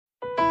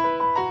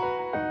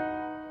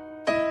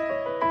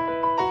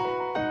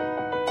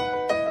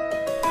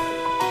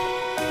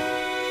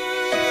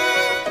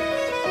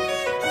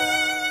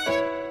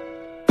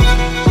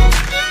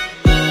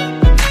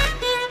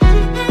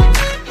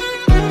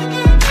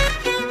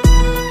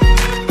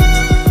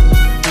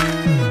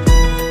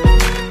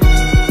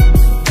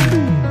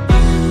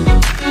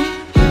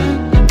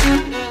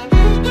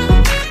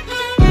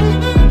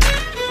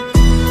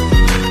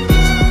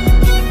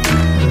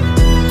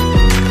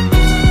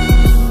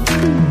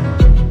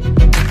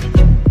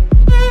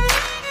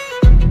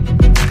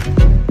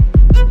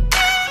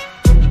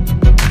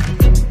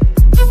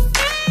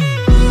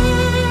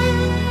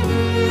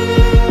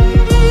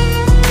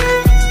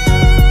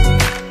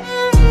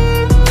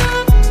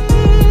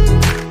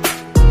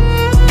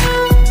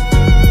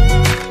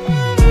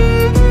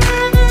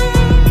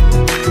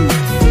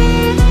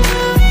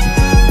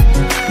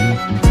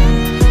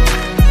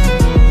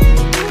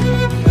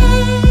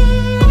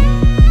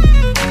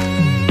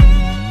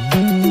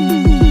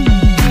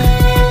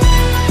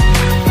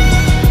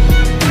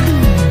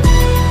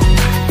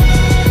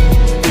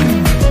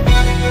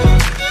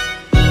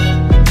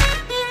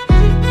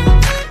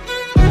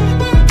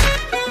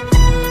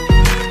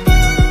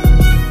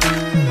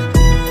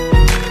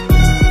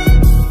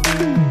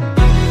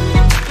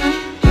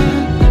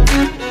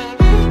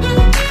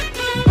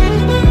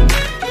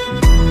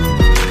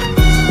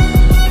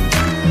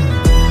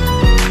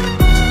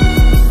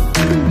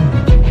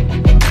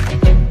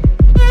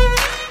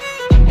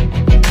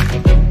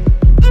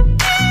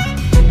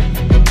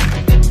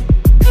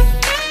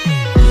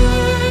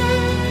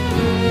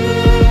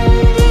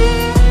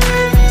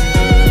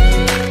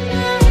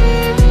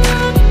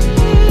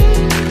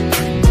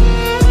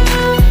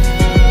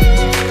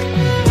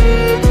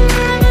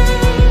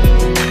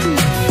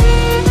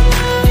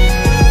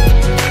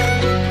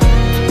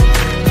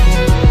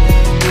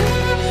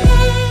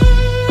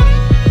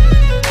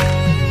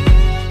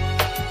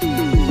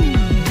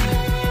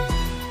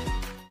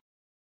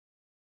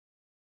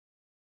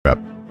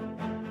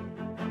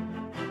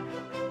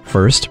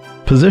First,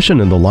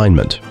 position an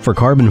alignment for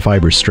carbon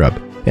fiber strip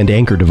and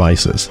anchor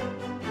devices.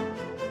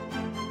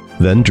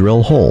 Then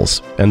drill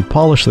holes and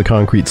polish the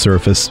concrete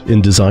surface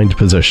in designed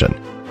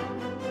position.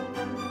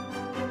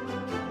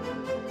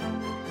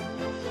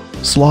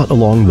 Slot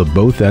along the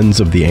both ends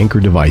of the anchor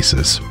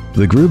devices.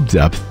 The groove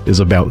depth is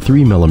about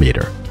 3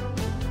 mm.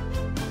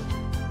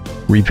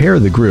 Repair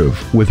the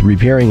groove with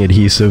repairing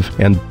adhesive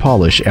and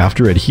polish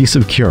after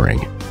adhesive curing.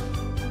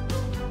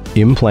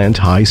 Implant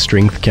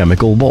high-strength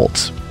chemical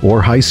bolts or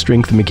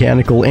high-strength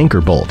mechanical anchor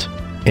bolt.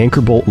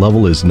 Anchor bolt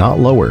level is not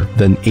lower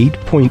than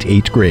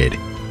 8.8 grade.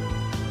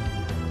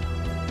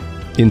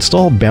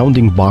 Install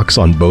bounding box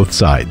on both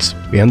sides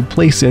and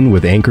place in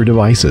with anchor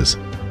devices.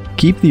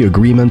 Keep the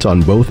agreement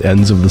on both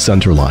ends of the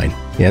center line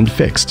and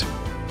fixed.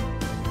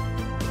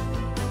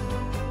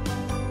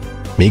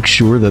 Make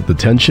sure that the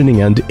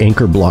tensioning end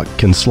anchor block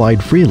can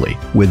slide freely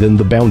within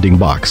the bounding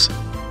box.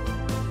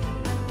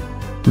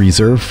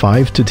 Reserve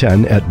 5 to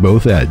 10 at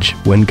both edge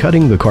when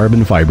cutting the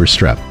carbon fiber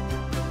strip.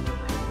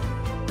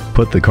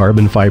 Put the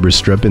carbon fiber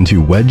strip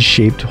into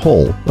wedge-shaped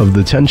hole of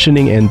the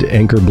tensioning end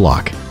anchor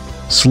block.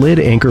 Slid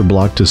anchor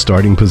block to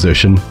starting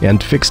position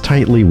and fix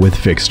tightly with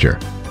fixture.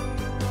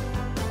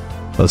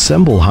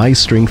 Assemble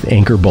high-strength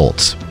anchor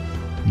bolts,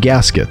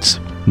 gaskets,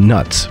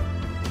 nuts.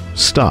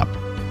 Stop,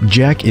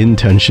 jack in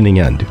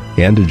tensioning end,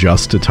 and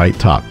adjust to tight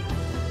top.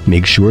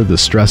 Make sure the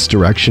stress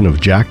direction of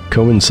jack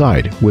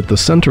coincide with the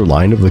center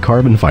line of the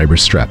carbon fiber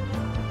strip.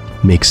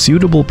 Make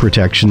suitable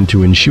protection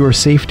to ensure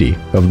safety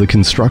of the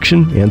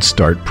construction and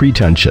start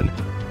pre-tension.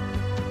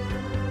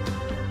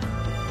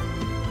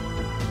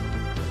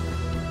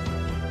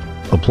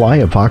 Apply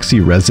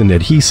epoxy resin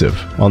adhesive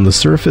on the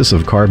surface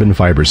of carbon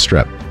fiber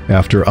strip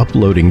after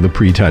uploading the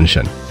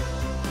pre-tension.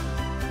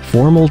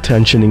 Formal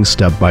tensioning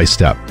step by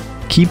step.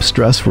 Keep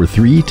stress for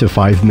 3 to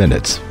 5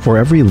 minutes for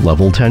every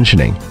level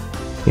tensioning,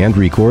 and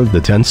record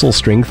the tensile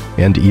strength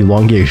and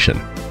elongation.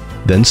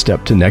 Then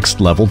step to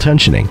next level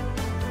tensioning.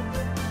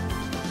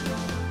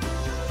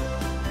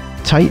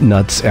 Tight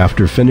nuts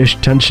after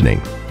finished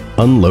tensioning.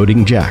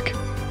 Unloading jack.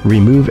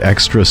 Remove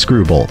extra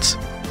screw bolts.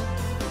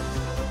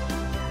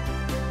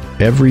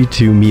 Every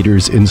 2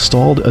 meters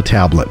installed a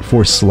tablet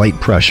for slight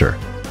pressure.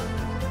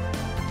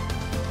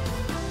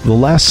 The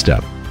last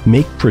step,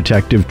 make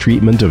protective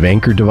treatment of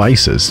anchor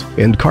devices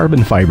and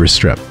carbon fiber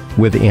strip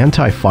with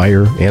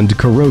anti-fire and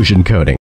corrosion coating.